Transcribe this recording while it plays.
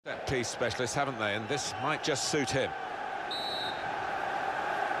Set piece specialists, haven't they? And this might just suit him.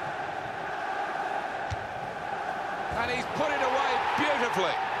 And he's put it away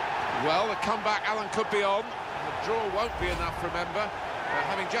beautifully. Well, the comeback, Alan, could be on. The draw won't be enough, remember.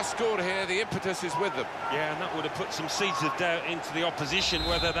 Having just scored here, the impetus is with them. Yeah, and that would have put some seeds of doubt into the opposition,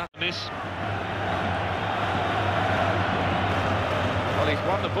 whether that is. Well, he's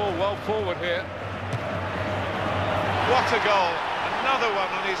won the ball well forward here. What a goal. Another one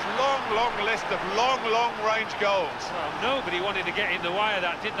on his long list of long-range goals. Well, nobody wanted to get in the way of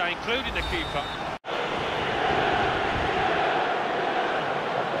that, did they, including the keeper?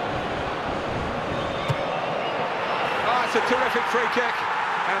 Oh, it's a terrific free kick,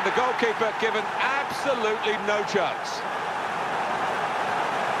 and the goalkeeper given absolutely no chance.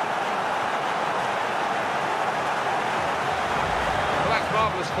 Well, that's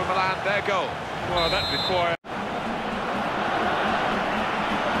marvellous for Milan, their goal. Well, that requires...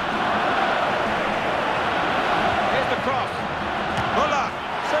 Cross. Muller,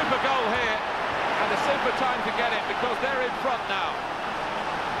 super goal here, and a super time to get it because they're in front now.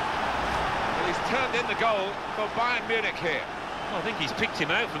 Well, he's turned in the goal for Bayern Munich here. Well, I think he's picked him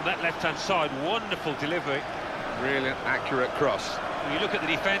out from that left-hand side. Wonderful delivery. Brilliant, accurate cross. You look at the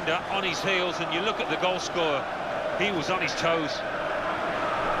defender on his heels and you look at the goal scorer. He was on his toes.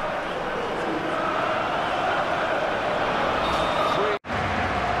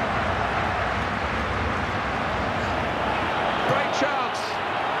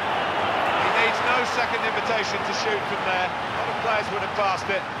 Second invitation to shoot from there. A lot of players would have passed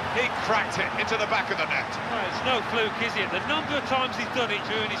it. He cracked it into the back of the net. Well, it's no fluke, is it? The number of times he's done it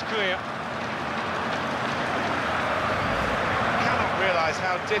during his career. Cannot realise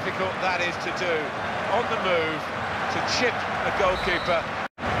how difficult that is to do. On the move, to chip a goalkeeper.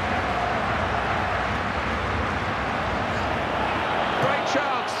 Great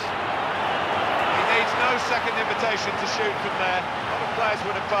chance. He needs no second invitation to shoot from there. A lot of players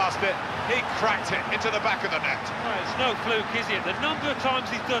would have passed it. He cracked it into the back of the net. Well, it's no fluke, is it? The number of times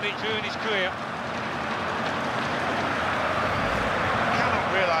he's done it during his career. Cannot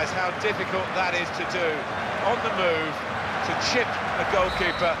realise how difficult that is to do. On the move, to chip a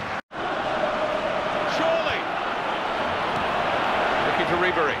goalkeeper. Surely! Looking for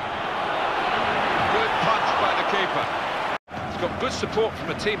Ribery. Good punch by the keeper. He's got good support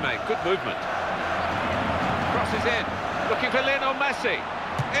from a teammate, good movement. Crosses in, looking for Lionel Messi.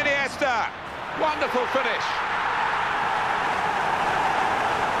 Iniesta, wonderful finish.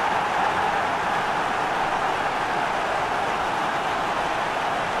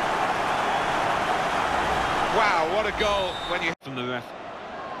 Wow, what a goal when you... From the ref.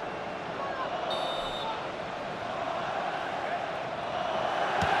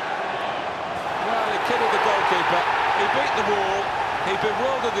 Well, he kidded the goalkeeper, he beat the wall, he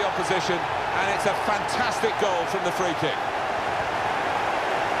bewildered the opposition, and it's a fantastic goal from the free kick.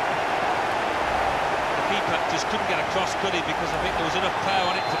 Just couldn't get across, could he? Because I think there was enough power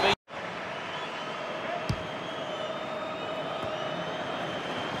on it to beat.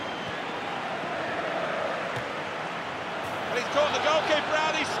 Well, he's caught the goalkeeper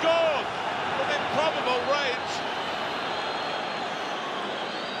out, he scored from improbable range.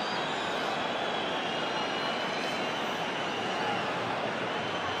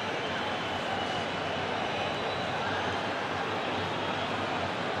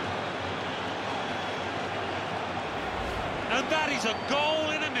 And that is a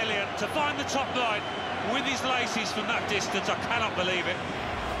goal in a million to find the top line with his laces from that distance. I cannot believe it.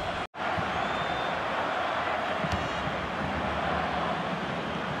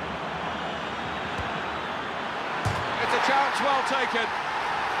 It's a chance well taken,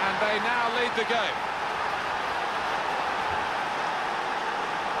 and they now lead the game.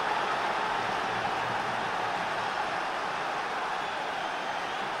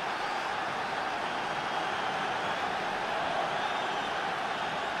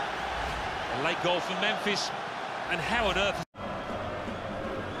 A late goal from Memphis, and how on earth...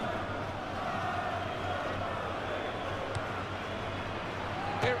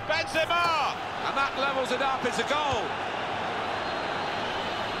 Here, Benzema! And that levels it up, it's a goal.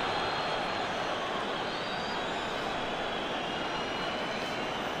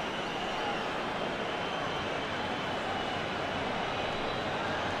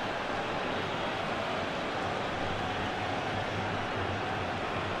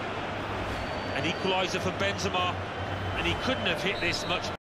 An equaliser for Benzema, and he couldn't have hit this much